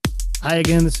Hi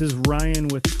again, this is Ryan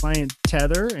with Client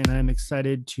Tether, and I'm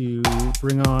excited to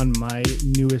bring on my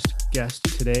newest guest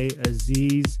today,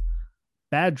 Aziz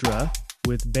Badra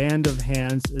with Band of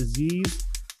Hands. Aziz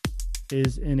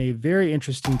is in a very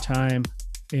interesting time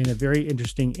in a very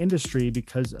interesting industry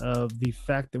because of the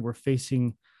fact that we're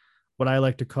facing what I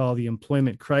like to call the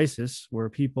employment crisis, where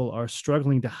people are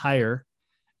struggling to hire,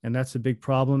 and that's a big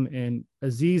problem. And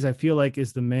Aziz, I feel like,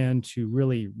 is the man to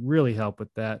really help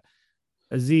with that.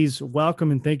 Aziz, welcome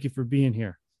and thank you for being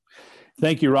here.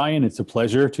 Thank you, Ryan. It's a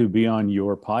pleasure to be on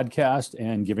your podcast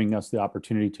and giving us the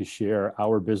opportunity to share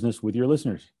our business with your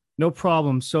listeners. No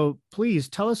problem. So please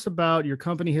tell us about your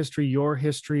company history, your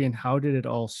history, and how did it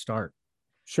all start?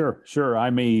 Sure.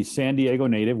 I'm a San Diego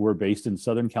native. We're based in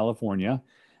Southern California.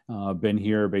 Been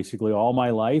here basically all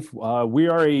my life. We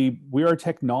are a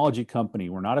technology company.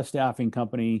 We're not a staffing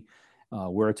company.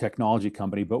 We're a technology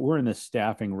company, but we're in the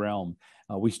staffing realm.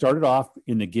 We started off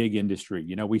in the gig industry.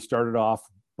 We started off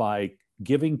by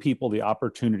giving people the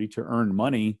opportunity to earn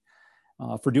money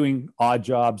for doing odd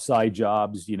jobs, side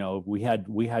jobs. We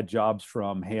had jobs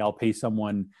from, hey, I'll pay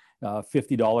someone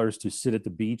 $50 to sit at the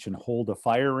beach and hold a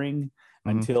fire ring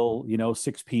until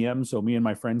 6 p.m. So me and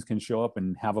my friends can show up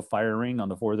and have a fire ring on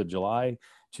the 4th of July,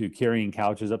 to carrying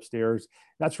couches upstairs.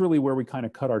 That's really where we kind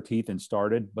of cut our teeth and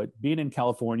started. But being in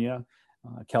California,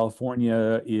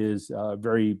 California is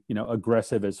very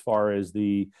aggressive as far as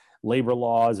the labor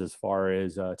laws, as far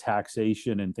as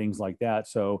taxation and things like that.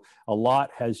 So a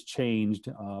lot has changed.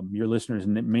 Your listeners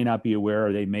may not be aware,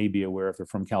 or they may be aware if they're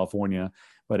from California,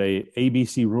 but a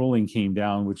ABC ruling came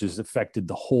down, which has affected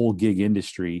the whole gig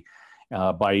industry.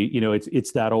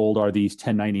 It's that old. Are these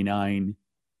 1099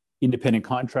 independent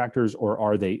contractors or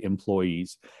are they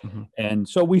employees? Mm-hmm. And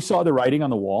so we saw the writing on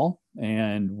the wall,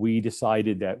 and we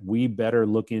decided that we better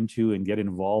look into and get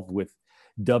involved with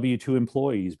W-2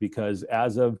 employees, because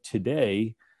as of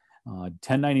today,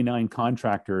 1099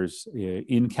 contractors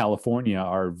in California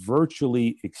are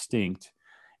virtually extinct.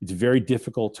 It's very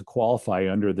difficult to qualify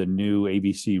under the new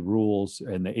ABC rules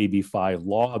and the AB5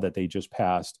 law that they just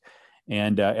passed.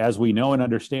 And as we know and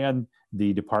understand,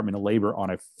 the Department of Labor on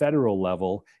a federal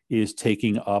level is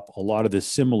taking up a lot of the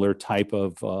similar type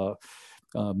of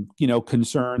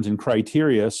concerns and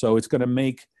criteria. So it's going to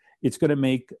make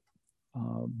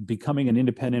becoming an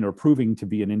independent, or proving to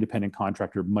be an independent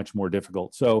contractor, much more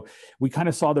difficult. So we kind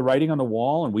of saw the writing on the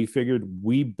wall, and we figured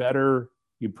we better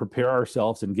prepare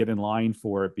ourselves and get in line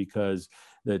for it, because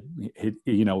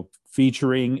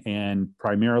featuring and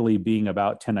primarily being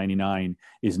about 1099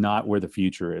 is not where the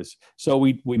future is. So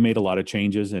we made a lot of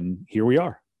changes, and here we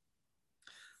are.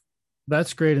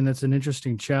 That's great. And that's an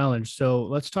interesting challenge. So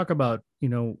let's talk about,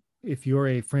 if you're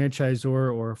a franchisor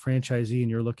or a franchisee and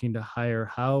you're looking to hire,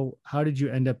 how did you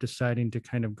end up deciding to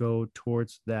kind of go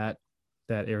towards that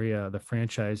area, the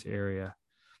franchise area?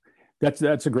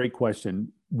 That's a great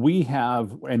question. We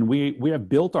have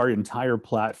built our entire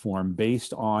platform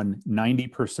based on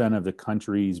 90% of the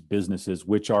country's businesses,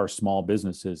 which are small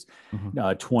businesses,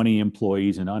 20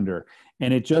 employees and under.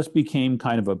 And it just became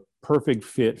kind of a perfect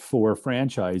fit for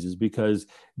franchises, because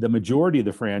the majority of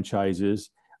the franchises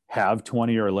have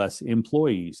 20 or less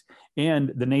employees.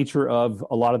 And the nature of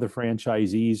a lot of the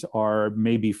franchisees are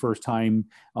maybe first-time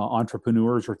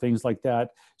entrepreneurs or things like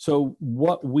that. So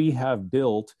what we have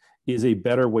built is a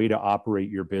better way to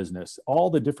operate your business. All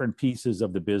the different pieces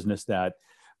of the business that,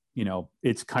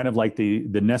 it's kind of like the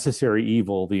necessary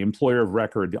evil, the employer of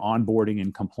record, the onboarding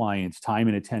and compliance, time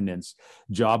and attendance,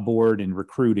 job board and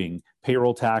recruiting,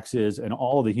 payroll taxes, and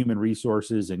all of the human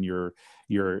resources, and your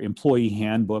employee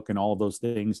handbook and all of those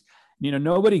things.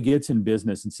 Nobody gets in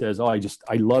business and says, "Oh,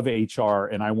 I love HR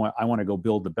and I want to go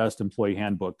build the best employee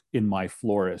handbook in my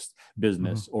florist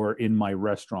business or in my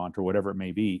restaurant," or whatever it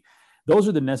may be. Those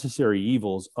are the necessary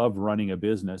evils of running a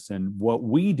business. And what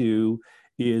we do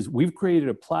is we've created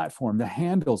a platform that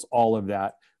handles all of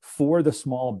that for the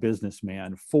small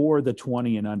businessman, for the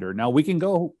 20 and under. Now, we can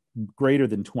go greater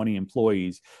than 20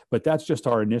 employees, but that's just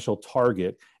our initial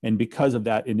target. And because of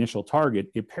that initial target,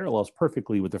 it parallels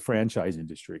perfectly with the franchise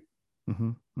industry.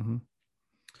 Mm-hmm. Mm-hmm.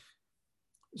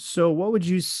 So what would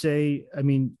you say? I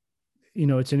mean,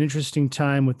 it's an interesting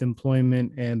time with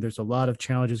employment, and there's a lot of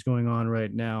challenges going on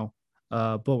right now.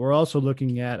 But we're also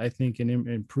looking at, I think, an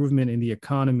improvement in the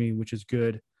economy, which is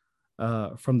good,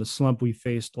 from the slump we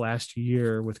faced last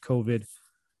year with COVID.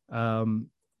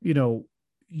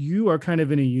 You are kind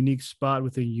of in a unique spot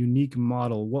with a unique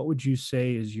model. What would you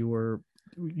say is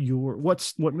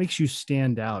what makes you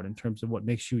stand out in terms of what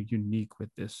makes you unique with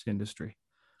this industry?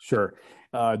 Sure.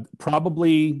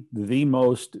 Probably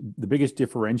the biggest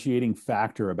differentiating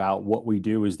factor about what we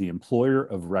do is the employer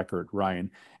of record, Ryan.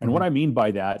 And what Mm-hmm. I mean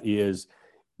by that is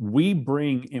we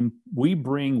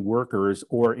bring workers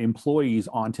or employees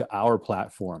onto our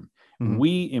platform. Mm-hmm.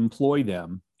 We employ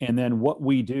them, and then what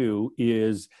we do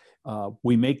is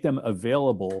we make them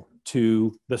available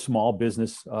to the small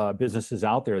businesses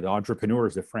out there, the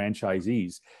entrepreneurs, the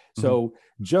franchisees. Mm-hmm. So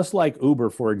just like Uber,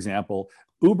 for example,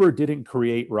 Uber didn't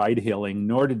create ride hailing,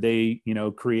 nor did they,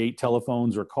 create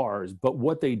telephones or cars. But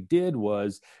what they did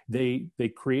was they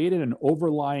created an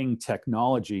overlying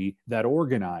technology that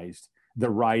organized the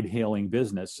ride hailing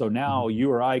business. So Mm-hmm. now you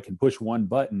or I can push one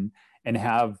button and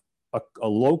have a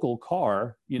local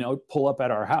car, pull up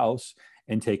at our house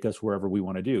and take us wherever we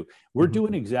want to do. We're Mm-hmm.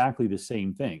 doing exactly the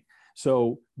same thing.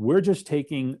 So we're just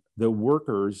taking the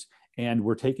workers and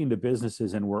we're taking the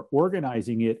businesses and we're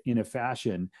organizing it in a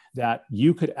fashion that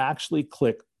you could actually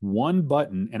click one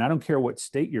button, and I don't care what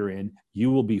state you're in,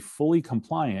 you will be fully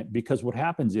compliant, because what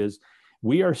happens is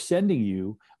we are sending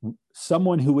you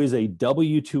someone who is a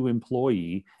W-2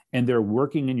 employee and they're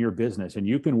working in your business, and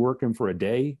you can work them for a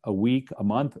day, a week, a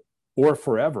month, or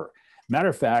forever. Matter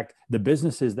of fact, the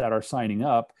businesses that are signing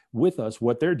up with us,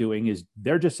 what they're doing is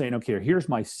they're just saying, okay, here's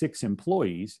my 6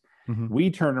 employees. Mm-hmm. We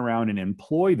turn around and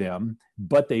employ them,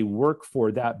 but they work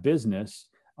for that business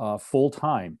full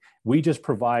time. We just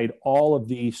provide all of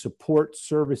the support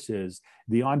services,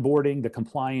 the onboarding, the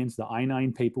compliance, the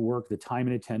I-9 paperwork, the time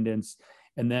and attendance,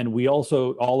 and then we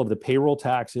also all of the payroll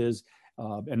taxes,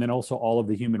 and then also all of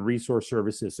the human resource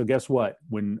services. So guess what?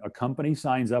 When a company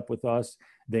signs up with us,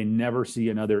 they never see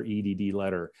another EDD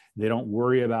letter. They don't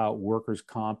worry about workers'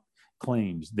 comp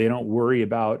claims. They don't worry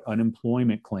about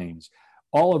unemployment claims.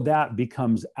 All of that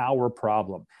becomes our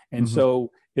problem. And Mm-hmm.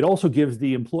 so it also gives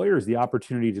the employers the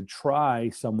opportunity to try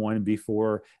someone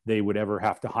before they would ever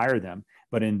have to hire them.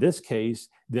 But in this case,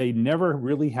 they never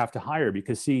really have to hire,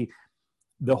 because see,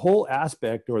 the whole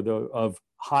aspect of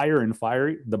hire and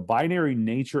fire, the binary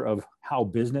nature of how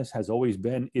business has always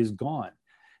been is gone.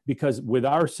 Because with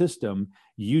our system,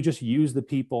 you just use the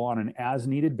people on an as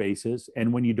needed basis.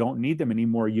 And when you don't need them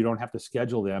anymore, you don't have to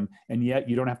schedule them. And yet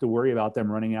you don't have to worry about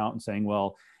them running out and saying,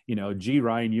 well, gee,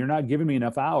 Ryan, you're not giving me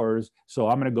enough hours, so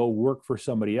I'm going to go work for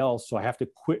somebody else. So I have to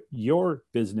quit your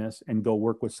business and go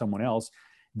work with someone else.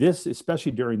 This,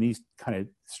 especially during these kind of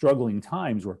struggling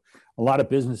times where a lot of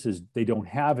businesses, they don't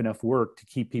have enough work to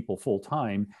keep people full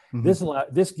time.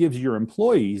 Mm-hmm. This gives your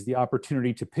employees the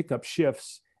opportunity to pick up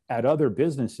shifts at other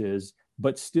businesses,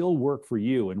 but still work for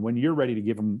you. And when you're ready to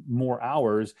give them more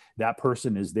hours, that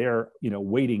person is there,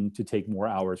 waiting to take more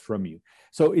hours from you.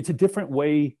 So it's a different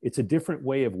way. It's a different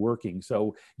way of working.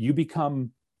 So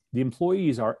the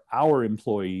employees are our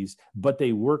employees, but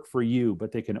they work for you,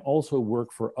 but they can also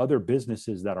work for other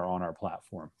businesses that are on our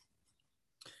platform.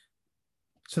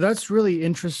 So that's really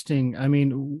interesting. I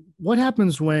mean, what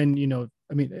happens when,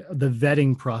 the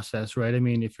vetting process, right? I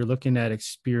mean, if you're looking at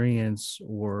experience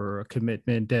or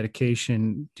commitment,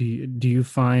 dedication, do you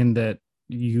find that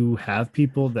you have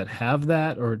people that have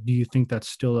that, or do you think that's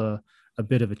still a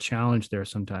bit of a challenge there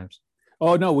sometimes?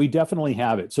 Oh, no, we definitely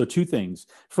have it. So 2 things.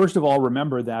 First of all,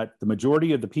 remember that the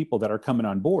majority of the people that are coming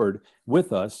on board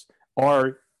with us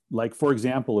are, like, for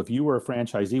example, if you were a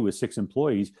franchisee with 6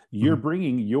 employees, you're Mm-hmm.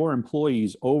 bringing your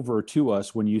employees over to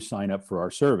us when you sign up for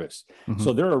our service. Mm-hmm.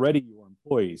 So they're already your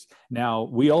employees. Now,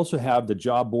 we also have the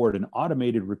job board and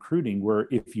automated recruiting, where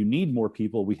if you need more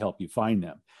people, we help you find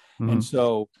them. Mm-hmm. And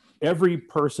so every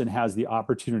person has the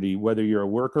opportunity, whether you're a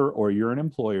worker or you're an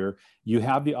employer, you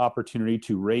have the opportunity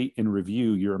to rate and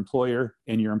review your employer,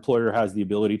 and your employer has the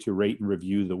ability to rate and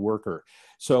review the worker.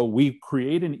 So we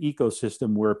create an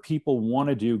ecosystem where people want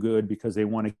to do good because they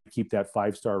want to keep that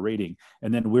 5-star rating.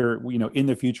 And then in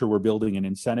the future, we're building in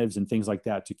incentives and things like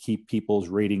that to keep people's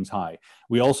ratings high.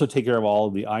 We also take care of all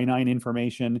of the I-9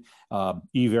 information.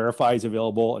 E-Verify is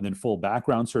available, and then full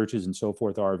background searches and so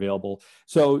forth are available.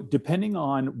 So depending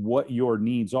on what your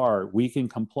needs are, we can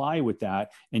comply with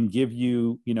that and give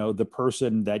you, the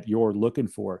person that you're looking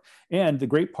for. And the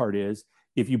great part is,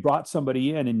 if you brought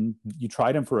somebody in and you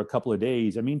tried them for a couple of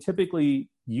days, I mean, typically,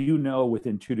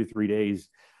 within 2 to 3 days,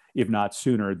 if not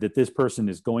sooner, that this person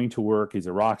is going to work, is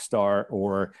a rock star,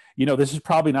 or, this is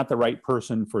probably not the right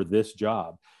person for this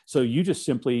job. So you just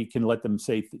simply can let them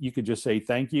you could just say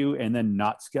thank you and then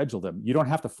not schedule them. You don't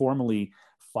have to formally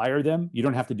fire them. You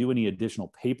don't have to do any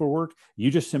additional paperwork.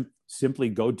 You just simply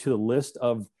go to the list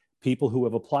of people who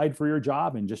have applied for your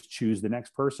job and just choose the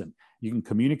next person. You can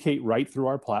communicate right through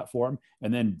our platform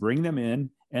and then bring them in.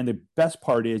 And the best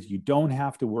part is you don't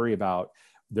have to worry about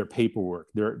their paperwork.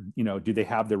 Do they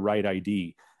have the right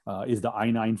ID? Is the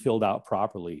I-9 filled out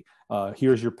properly?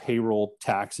 Here's your payroll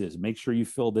taxes. Make sure you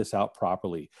fill this out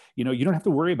properly. You don't have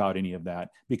to worry about any of that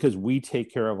because we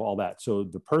take care of all that. So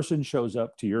the person shows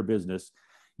up to your business,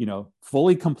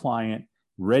 fully compliant,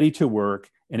 ready to work.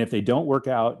 And if they don't work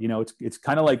out, it's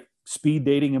kind of like speed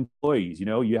dating employees.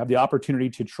 You have the opportunity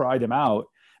to try them out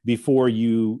before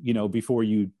you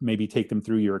maybe take them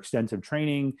through your extensive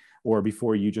training or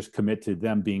before you just commit to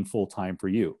them being full-time for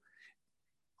you.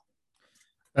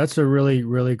 That's a really,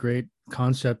 really great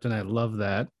concept, and I love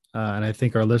that. And I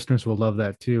think our listeners will love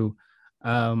that too.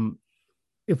 Um,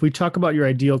 if we talk about your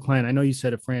ideal client, I know you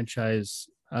said a franchise,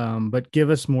 but give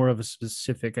us more of a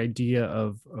specific idea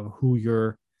of who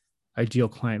your ideal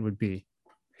client would be.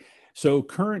 So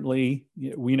currently,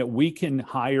 we can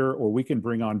hire or we can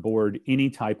bring on board any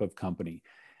type of company.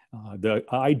 The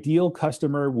ideal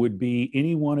customer would be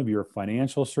any one of your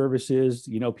financial services,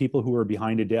 people who are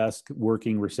behind a desk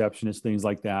working, receptionists, things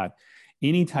like that.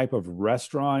 Any type of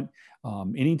restaurant,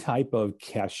 any type of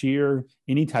cashier,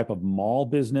 any type of mall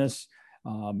business,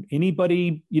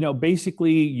 anybody,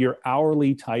 basically your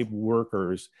hourly type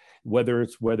workers, whether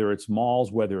it's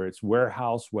malls, whether it's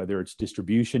warehouse, whether it's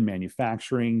distribution,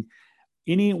 manufacturing,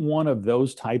 any one of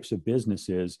those types of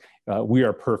businesses, we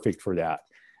are perfect for that.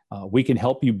 We can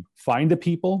help you find the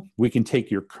people. We can take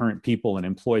your current people and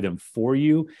employ them for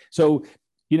you. So,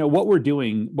 what we're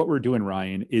doing,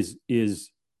 Ryan, is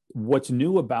what's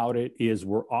new about it is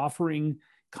we're offering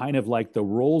kind of like the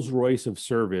Rolls Royce of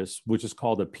service, which is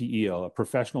called a PEO, a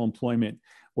professional employment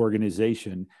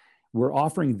organization. We're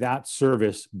offering that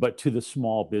service, but to the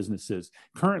small businesses.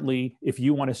 Currently, if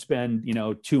you want to spend,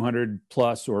 200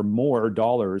 plus or more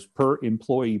dollars per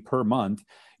employee per month,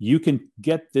 you can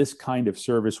get this kind of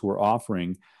service we're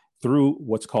offering through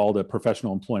what's called a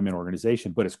professional employment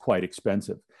organization, but it's quite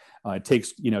expensive. It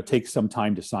takes some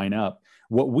time to sign up.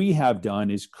 What we have done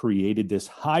is created this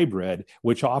hybrid,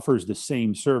 which offers the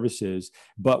same services,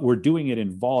 but we're doing it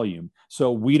in volume.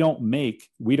 So we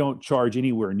don't charge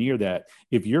anywhere near that.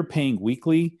 If you're paying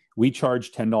weekly, we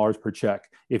charge $10 per check.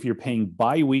 If you're paying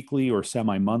bi-weekly or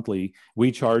semi-monthly,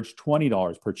 we charge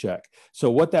 $20 per check. So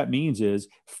what that means is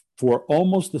for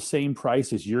almost the same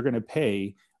price as you're going to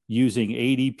pay using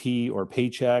ADP or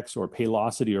Paychex or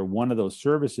Paylocity or one of those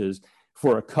services,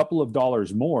 for a couple of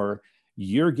dollars more,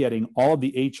 you're getting all of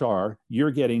the HR, you're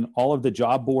getting all of the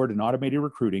job board and automated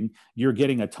recruiting, you're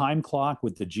getting a time clock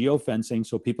with the geofencing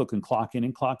so people can clock in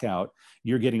and clock out,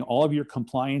 you're getting all of your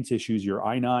compliance issues, your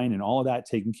I-9 and all of that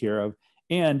taken care of,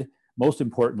 and most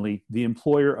importantly, the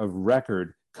employer of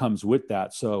record comes with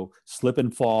that. So slip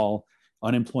and fall,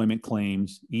 unemployment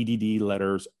claims, EDD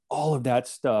letters, all of that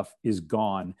stuff is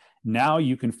gone. Now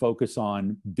you can focus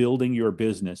on building your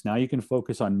business. Now you can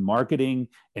focus on marketing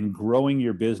and growing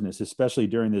your business, especially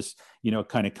during this,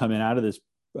 kind of coming out of this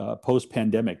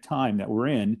post-pandemic time that we're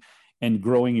in, and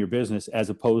growing your business as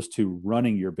opposed to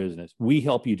running your business. We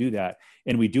help you do that.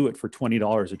 And we do it for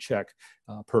 $20 a check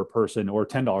per person or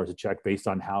 $10 a check based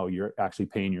on how you're actually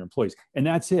paying your employees. And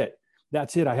that's it.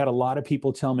 I had a lot of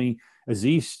people tell me,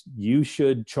 Aziz, you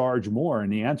should charge more.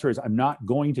 And the answer is, I'm not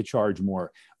going to charge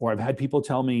more. Or I've had people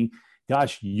tell me,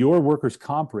 gosh, your workers'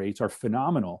 comp rates are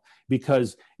phenomenal.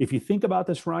 Because if you think about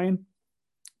this, Ryan,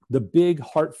 the big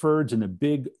Hartfords and the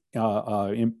big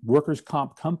workers'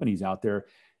 comp companies out there,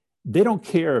 they don't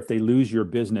care if they lose your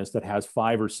business that has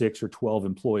 5 or 6 or 12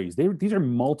 employees. These are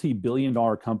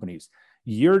multi-billion-dollar companies.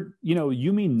 You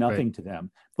mean nothing to them.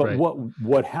 But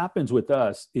what happens with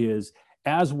us is,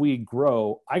 as we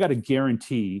grow, I got a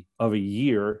guarantee of a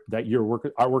year that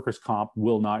our workers' comp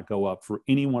will not go up for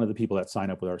any one of the people that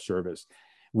sign up with our service.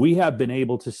 We have been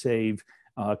able to save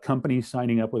companies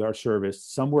signing up with our service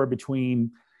somewhere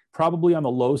between, probably on the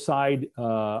low side,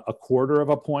 a quarter of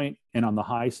a point, and on the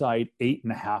high side,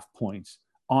 8.5 points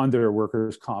on their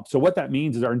workers' comp. So what that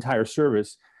means is our entire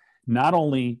service not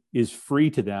only is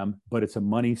free to them, but it's a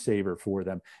money saver for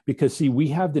them. Because see, we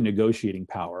have the negotiating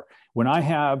power. When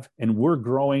and we're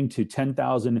growing to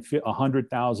 10,000,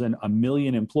 100,000, a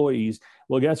million employees,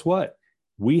 well, guess what?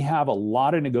 We have a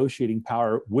lot of negotiating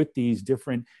power with these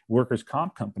different workers'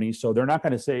 comp companies. So they're not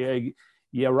going to say, hey,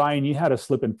 yeah, Ryan, you had a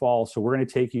slip and fall, so we're going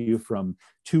to take you from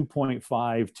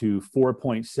 2.5 to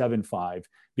 4.75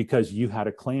 because you had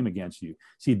a claim against you.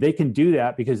 See, they can do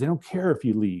that because they don't care if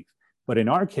you leave. But in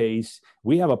our case,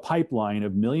 we have a pipeline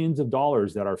of millions of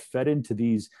dollars that are fed into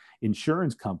these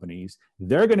insurance companies.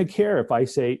 They're going to care if I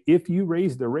say, if you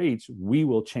raise the rates, we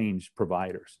will change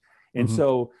providers. And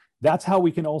so that's how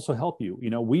we can also help you.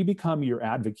 We become your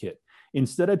advocate.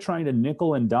 Instead of trying to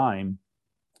nickel and dime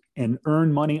and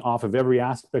earn money off of every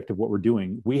aspect of what we're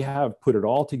doing, we have put it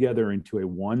all together into a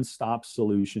one-stop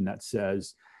solution that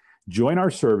says, Join our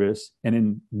service, and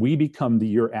then we become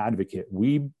your advocate.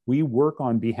 We work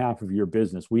on behalf of your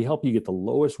business. We help you get the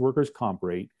lowest workers' comp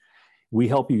rate. We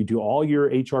help you do all your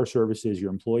HR services,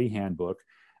 your employee handbook,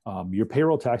 your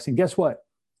payroll tax. And guess what?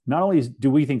 Not only do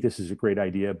we think this is a great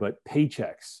idea, but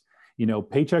Paychex.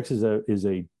 Paychex is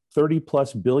a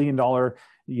 $30+ billion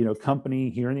company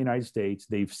here in the United States.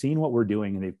 They've seen what we're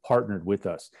doing and they've partnered with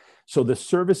us. So the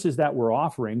services that we're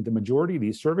offering, the majority of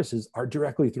these services are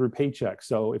directly through Paychex.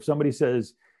 So if somebody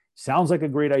says, sounds like a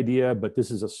great idea, but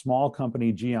this is a small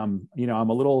company, gee, I'm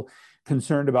a little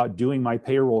concerned about doing my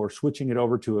payroll or switching it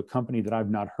over to a company that I've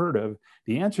not heard of,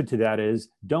 the answer to that is,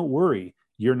 don't worry.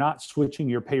 You're not switching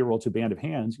your payroll to Band of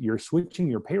Hands. You're switching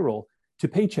your payroll to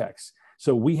Paychex.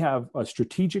 So we have a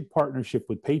strategic partnership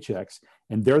with Paychex,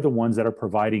 and they're the ones that are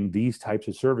providing these types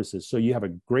of services. So you have a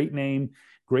great name,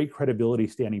 great credibility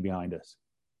standing behind us.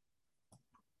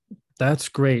 That's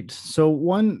great. So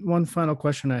one final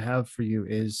question I have for you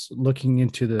is looking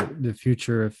into the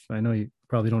future. If I know you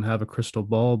probably don't have a crystal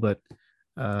ball, but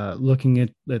looking at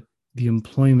the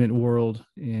employment world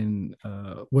in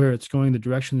where it's going, the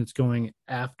direction it's going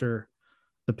after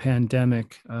the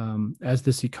pandemic, as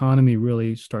this economy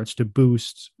really starts to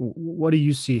boost, what do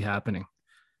you see happening?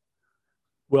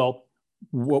 Well,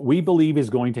 what we believe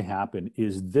is going to happen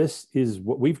is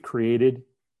what we've created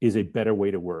is a better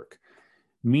way to work.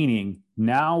 Meaning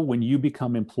now when you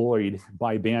become employed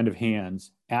by Band of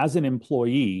Hands as an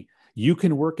employee, you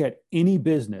can work at any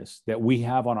business that we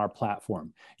have on our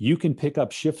platform. You can pick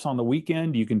up shifts on the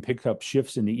weekend. You can pick up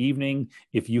shifts in the evening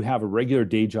if you have a regular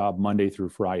day job Monday through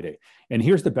Friday. And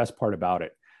here's the best part about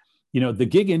it. The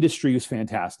gig industry is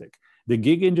fantastic. The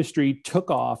gig industry took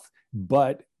off,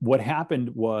 but what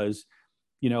happened was,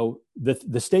 the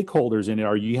stakeholders in it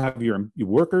are, you have your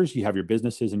workers, you have your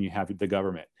businesses, and you have the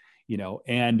government.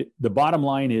 And the bottom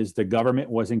line is the government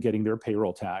wasn't getting their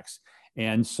payroll tax.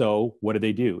 And so what did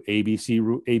they do?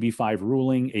 AB5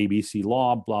 ruling, ABC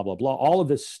law, blah, blah, blah. All of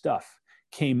this stuff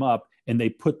came up and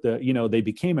they they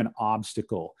became an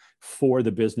obstacle for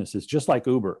the businesses, just like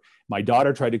Uber. My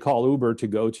daughter tried to call Uber to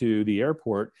go to the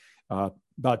airport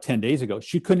about 10 days ago.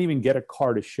 She couldn't even get a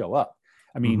car to show up.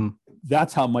 I mean,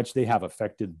 That's how much they have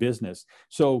affected business.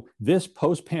 So this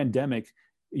post-pandemic,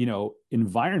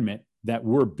 environment that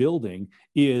we're building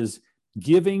is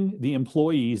giving the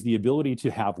employees the ability to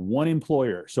have one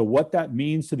employer. So what that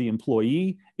means to the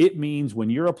employee, it means when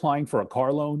you're applying for a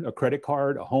car loan, a credit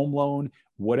card, a home loan,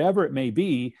 whatever it may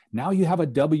be, now you have a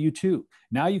W-2.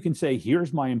 Now you can say,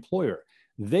 here's my employer.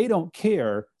 They don't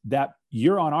care that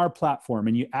you're on our platform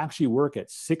and you actually work at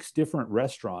 6 different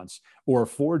restaurants or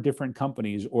 4 different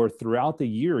companies, or throughout the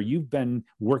year, you've been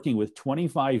working with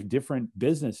 25 different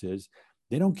businesses.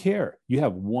 They don't care. You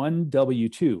have one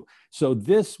W-2. So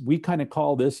we kind of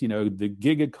call this, the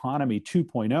gig economy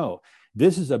 2.0.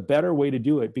 This is a better way to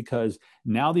do it because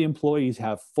now the employees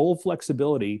have full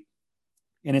flexibility,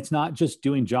 and it's not just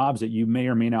doing jobs that you may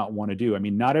or may not want to do. I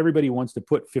mean, not everybody wants to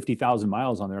put 50,000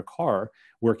 miles on their car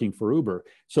working for Uber.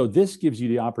 So this gives you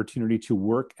the opportunity to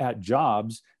work at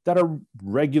jobs that are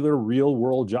regular real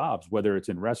world jobs, whether it's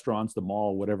in restaurants, the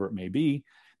mall, whatever it may be.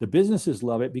 The businesses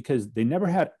love it because they never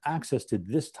had access to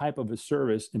this type of a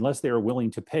service unless they are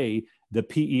willing to pay the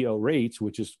PEO rates,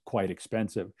 which is quite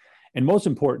expensive. And most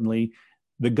importantly,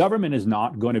 the government is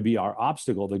not going to be our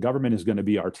obstacle. The government is going to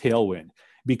be our tailwind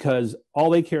because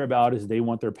all they care about is they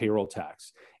want their payroll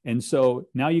tax. And so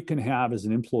now you can have as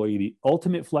an employee the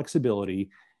ultimate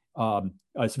flexibility, a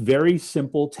very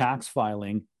simple tax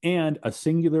filing, and a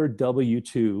singular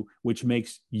W-2, which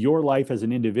makes your life as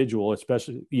an individual,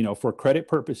 especially, for credit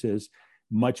purposes,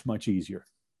 much, much easier.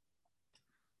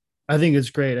 I think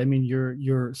it's great. I mean,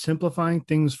 you're simplifying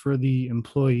things for the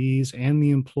employees and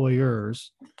the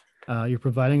employers. You're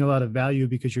providing a lot of value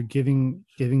because you're giving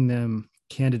them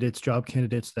job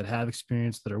candidates that have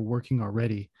experience, that are working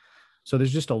already. So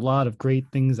there's just a lot of great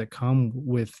things that come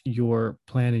with your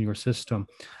plan and your system.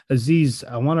 Aziz,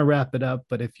 I want to wrap it up,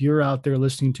 but if you're out there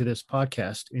listening to this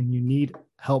podcast and you need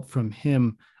help from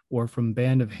him or from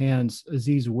Band of Hands,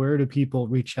 Aziz, where do people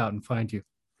reach out and find you?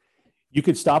 You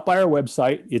could stop by our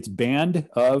website. It's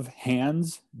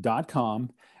bandofhands.com.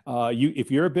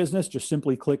 If you're a business, just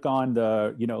simply click on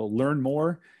the, learn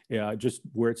more, just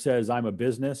where it says I'm a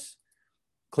business.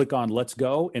 Click on Let's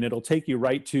Go, and it'll take you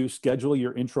right to schedule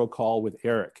your intro call with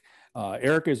Eric.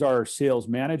 Eric is our sales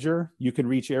manager. You can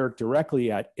reach Eric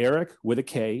directly at Eric with a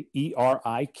K,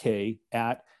 ERIK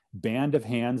at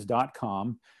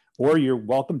bandofhands.com, or you're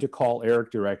welcome to call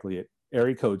Eric directly at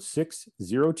area code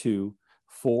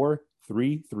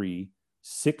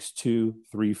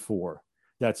 602-433-6234.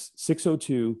 That's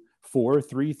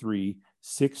 602-433-6234.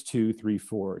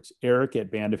 6234. It's Eric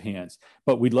at Band of Hands.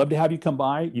 But we'd love to have you come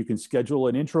by. You can schedule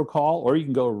an intro call, or you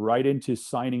can go right into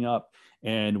signing up,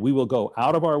 and we will go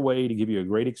out of our way to give you a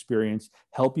great experience,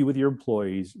 help you with your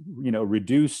employees,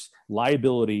 reduce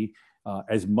liability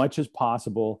as much as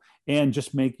possible, and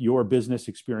just make your business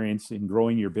experience in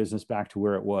growing your business back to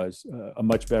where it was a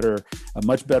much better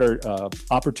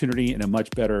opportunity and a much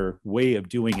better way of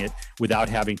doing it without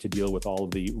having to deal with all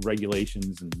of the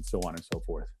regulations and so on and so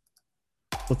forth.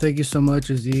 Well, thank you so much,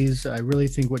 Aziz. I really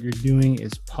think what you're doing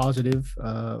is positive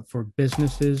for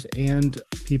businesses and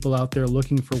people out there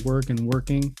looking for work and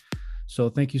working. So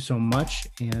thank you so much,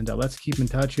 and let's keep in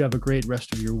touch. You have a great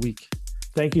rest of your week.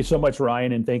 Thank you so much,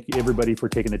 Ryan, and thank you everybody for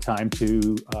taking the time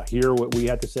to hear what we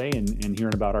had to say and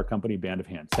hearing about our company, Band of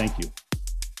Hands. Thank you.